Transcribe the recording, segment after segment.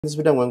In this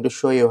video, I'm going to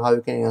show you how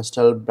you can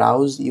install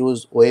browse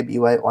use web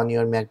UI on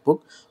your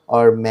MacBook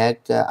or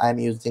Mac. I'm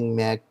using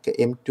Mac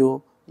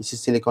M2, it's a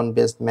silicon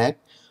based Mac.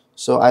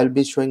 So I'll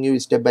be showing you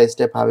step by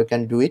step how you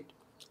can do it.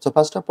 So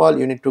first of all,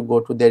 you need to go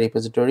to the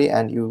repository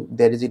and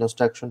there is an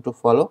instruction to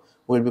follow.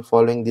 We'll be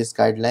following this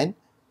guideline.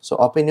 So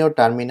open your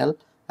terminal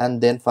and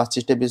then first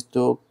step is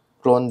to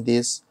clone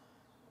this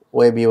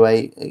web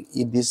UI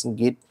in this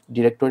git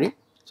directory.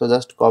 So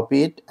just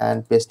copy it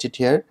and paste it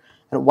here.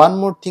 And one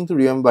more thing to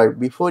remember,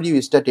 before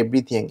you start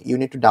everything, you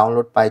need to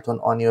download Python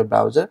on your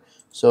browser.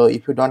 So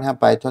if you don't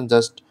have Python,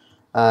 just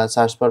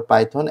search for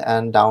Python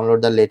and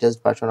download the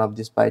latest version of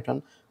this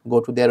Python. Go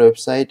to their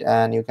website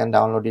and you can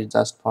download it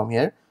just from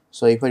here.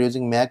 So if you're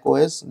using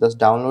macOS, just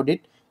download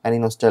it and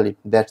install it.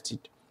 That's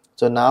it.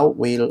 So now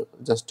we'll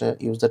just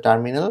use the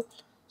terminal.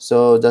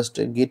 So just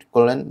git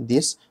colon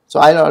this. So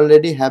I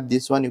already have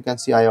this one. You can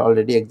see I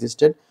already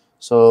existed.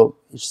 So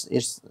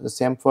it's the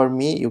same for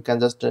me. You can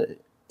just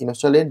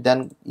install it,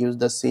 then use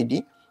the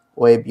cd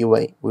web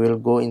UI. We will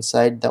go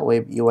inside the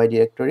web UI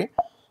directory,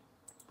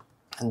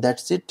 and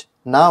that's it.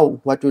 Now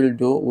what we will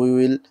do, we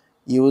will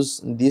use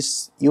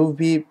this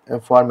UV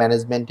for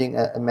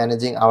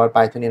managing our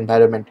Python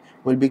environment.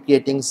 We'll be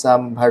creating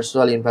some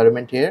virtual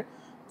environment here.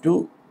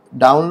 To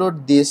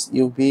download this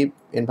UV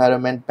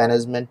environment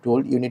management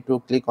tool, you need to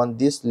click on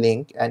this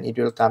link and it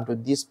will come to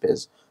this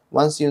page.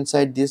 Once you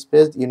inside this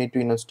page, you need to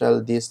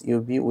install this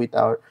UV with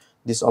our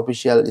this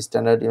official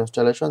standard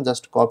installation.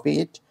 Just copy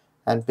it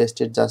and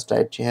paste it just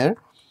right here,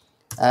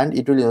 and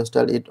it will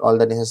install it all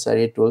the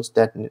necessary tools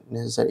that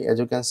necessary. As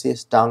you can see,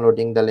 it's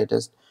downloading the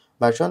latest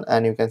version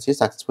and you can see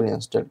successfully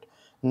installed.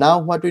 Now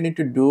what we need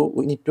to do,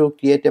 we need to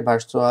create a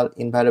virtual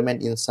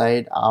environment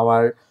inside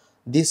our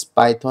this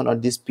Python or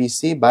this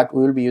PC, but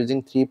we will be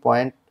using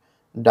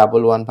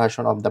 3.11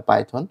 version of the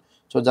Python.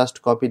 So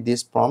just copy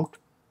this prompt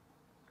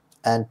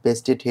and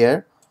paste it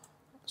here.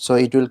 So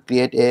it will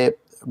create a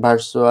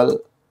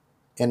virtual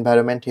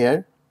environment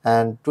here,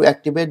 and to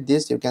activate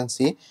this, you can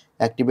see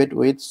activate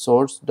with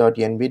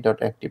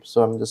source.env.active.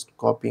 So I'm just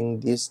copying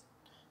this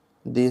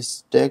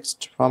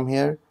text from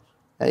here.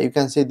 You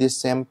can see this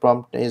same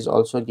prompt is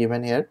also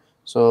given here,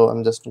 so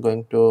I'm just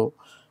going to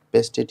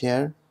paste it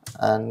here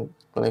and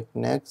click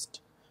next.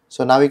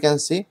 So now we can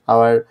see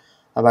our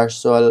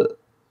virtual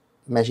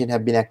machine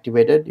have been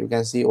activated. You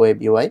can see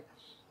web UI.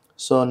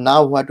 So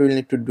now what we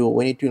need to do,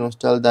 we need to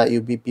install the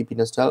ubpp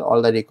install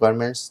all the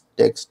requirements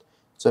text.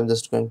 So I'm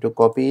just going to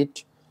copy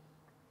it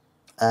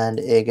and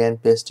again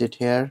paste it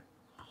here.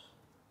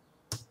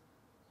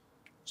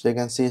 So you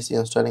can see it's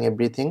installing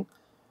everything.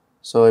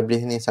 So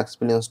everything is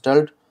successfully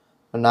installed.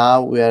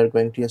 Now we are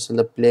going to install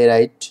the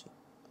playwright,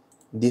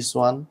 this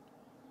one.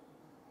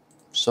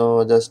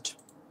 So just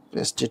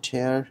paste it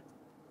here,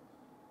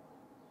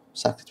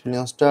 successfully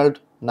installed.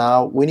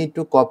 Now we need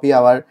to copy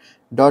our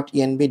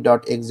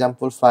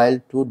 .env.example file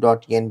to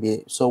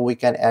 .env, so we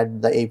can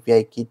add the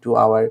API key to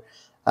our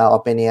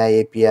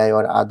OpenAI API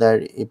or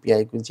other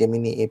API,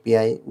 Gemini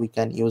API. We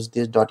can use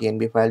this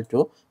 .env file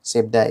to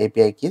save the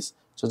API keys.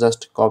 So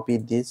just copy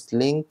this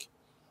link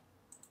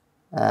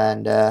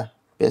and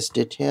paste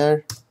it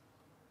here.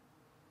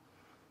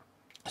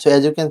 So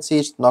as you can see,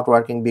 it's not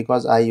working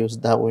because I use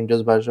the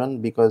Windows version.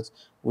 Because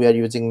we are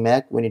using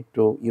Mac, we need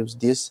to use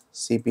this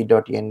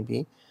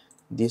cp.env,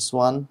 this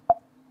one.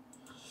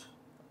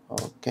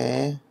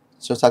 Okay,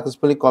 so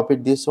successfully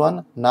copied this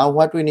one. Now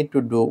what we need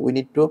to do, we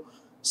need to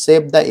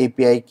save the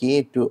API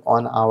key to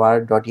on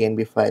our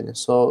 .env file.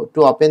 So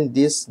to open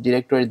this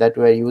directory that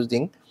we are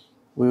using,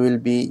 we will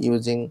be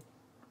using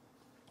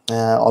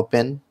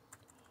open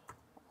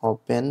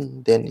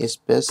then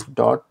space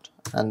dot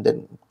and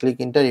then click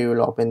enter. You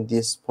will open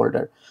this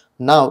folder.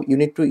 Now you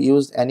need to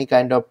use any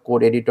kind of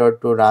code editor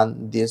to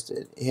run this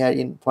here.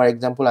 In for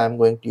example, I am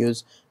going to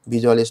use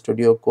Visual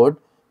Studio Code.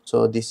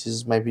 So this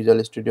is my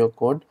Visual Studio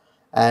Code,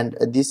 and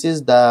this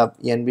is the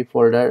env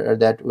folder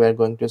that we are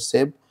going to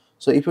save.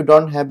 So if you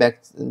don't have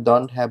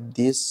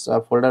this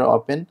folder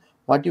open,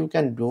 what you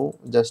can do,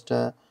 just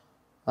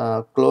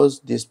close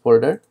this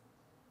folder,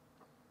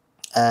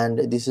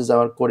 and this is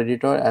our code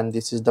editor and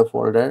this is the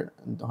folder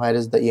where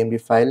is the env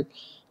file.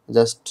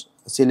 Just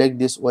select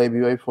this web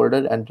UI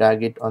folder and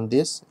drag it on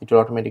this, it will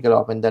automatically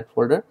open that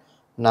folder.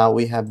 Now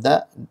we have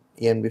the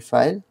env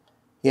file.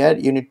 Here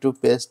you need to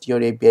paste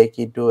your API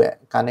key to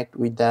connect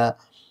with the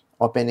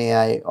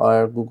OpenAI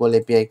or Google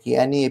API key,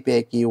 any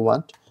API key you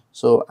want.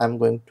 So I'm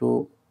going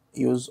to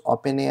use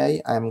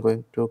OpenAI. I'm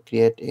going to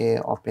create a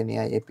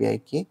OpenAI API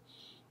key.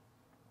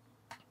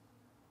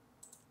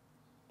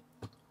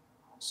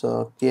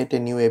 So create a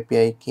new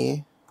API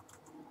key,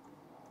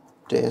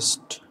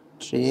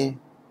 test3,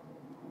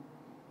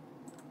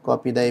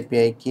 copy the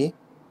API key.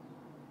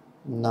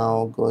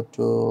 Now go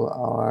to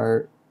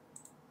our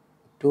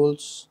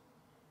tools,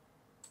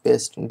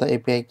 paste the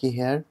API key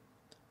here.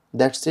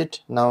 That's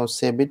it. Now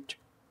save it.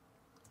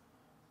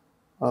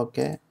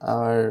 Okay,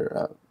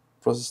 our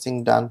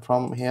processing done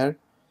from here.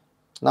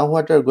 Now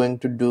what we're going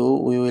to do,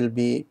 we will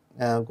be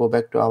go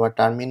back to our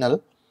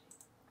terminal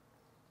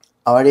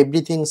Our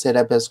everything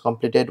setup is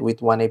completed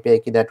with one API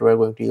key that we're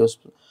going to use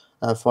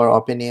for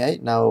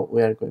OpenAI. Now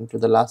we are going to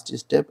the last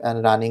step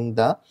and running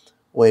the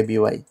web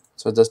UI.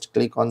 So just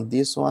click on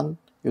this one.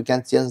 You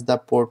can change the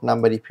port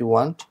number if you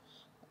want.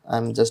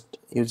 I'm just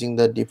using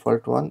the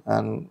default one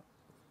and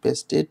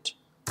paste it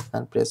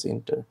and press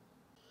enter.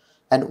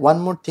 And one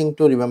more thing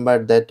to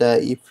remember, that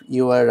if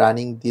you are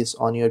running this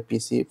on your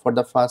PC for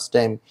the first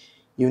time,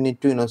 you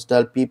need to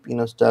install pip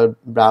install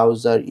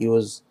browser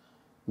use,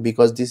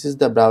 because this is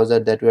the browser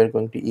that we are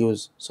going to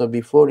use. So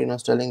before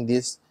installing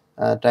this,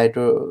 try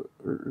to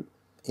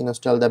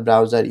install the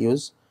browser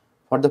use.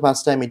 For the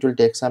first time it will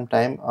take some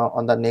time,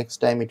 on the next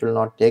time it will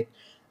not take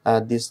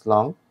this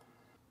long.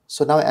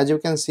 So now as you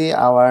can see,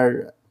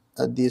 our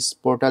this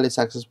portal is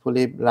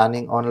successfully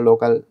running on a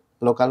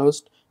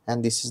localhost,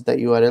 and this is the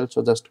URL.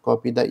 So just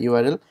copy the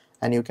URL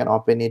and you can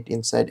open it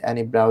inside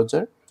any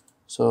browser.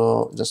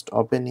 So just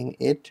opening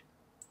it,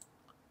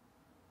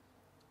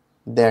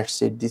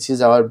 that's it. This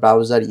is our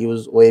browser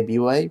use web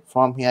UI.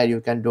 From here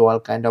you can do all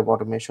kind of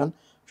automation.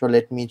 So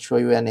let me show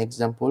you an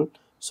example.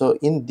 So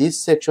in this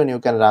section you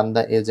can run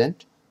the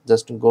agent.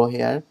 Just go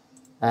here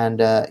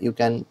and you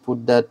can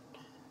put the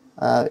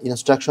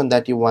instruction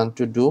that you want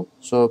to do.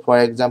 So for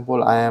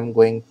example, I am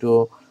going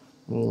to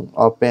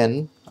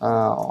open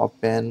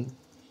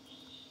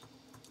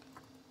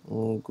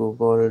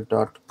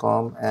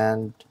google.com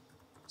and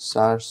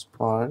search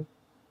for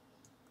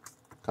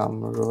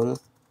Kamrul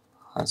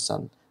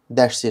Hassan.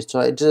 That's it. So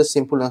it is a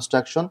simple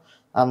instruction.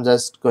 I'm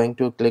just going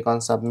to click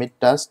on submit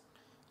task.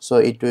 So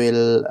it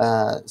will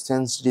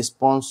send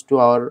response to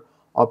our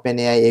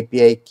OpenAI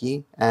API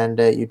key, and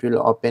it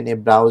will open a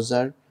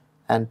browser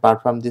and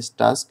perform this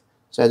task.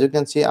 So as you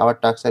can see, our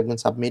tasks have been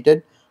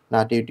submitted.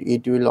 Now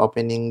it will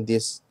opening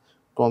this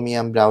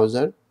Chromium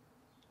browser.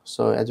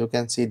 So as you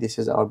can see, this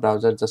is our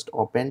browser just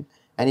opened,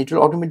 and it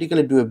will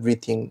automatically do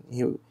everything.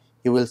 You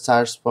will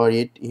search for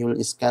it, you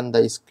will scan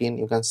the screen,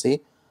 you can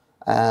see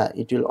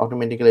it will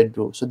automatically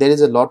do. So there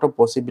is a lot of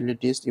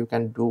possibilities you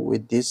can do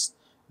with this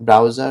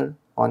browser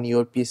on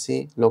your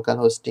PC local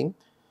hosting.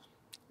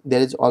 There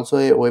is also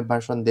a web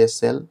version they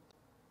sell.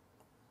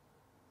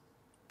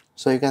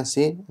 So you can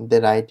see they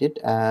write it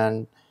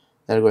and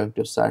they're going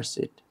to search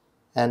it,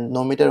 and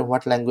no matter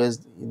what language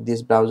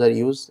this browser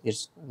use,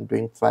 it's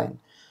doing fine.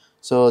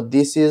 So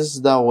this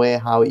is the way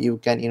how you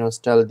can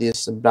install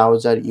this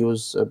browser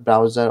use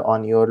browser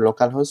on your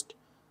local host.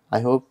 I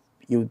hope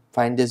you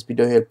find this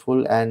video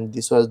helpful, and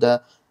this was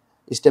the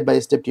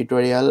step-by-step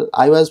tutorial.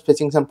 I was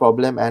facing some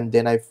problem, and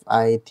then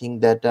I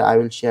think that I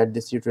will share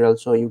this tutorial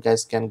so you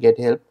guys can get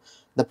help.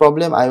 The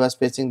problem I was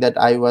facing, that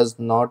I was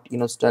not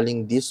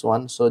installing this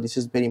one, so this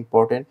is very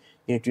important.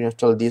 You need to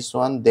install this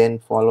one, then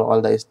follow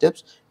all the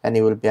steps, and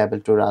you will be able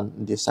to run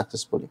this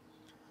successfully.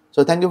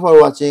 So thank you for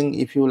watching.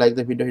 If you like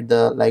the video, hit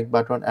the like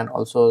button and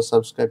also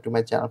subscribe to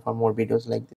my channel for more videos like this.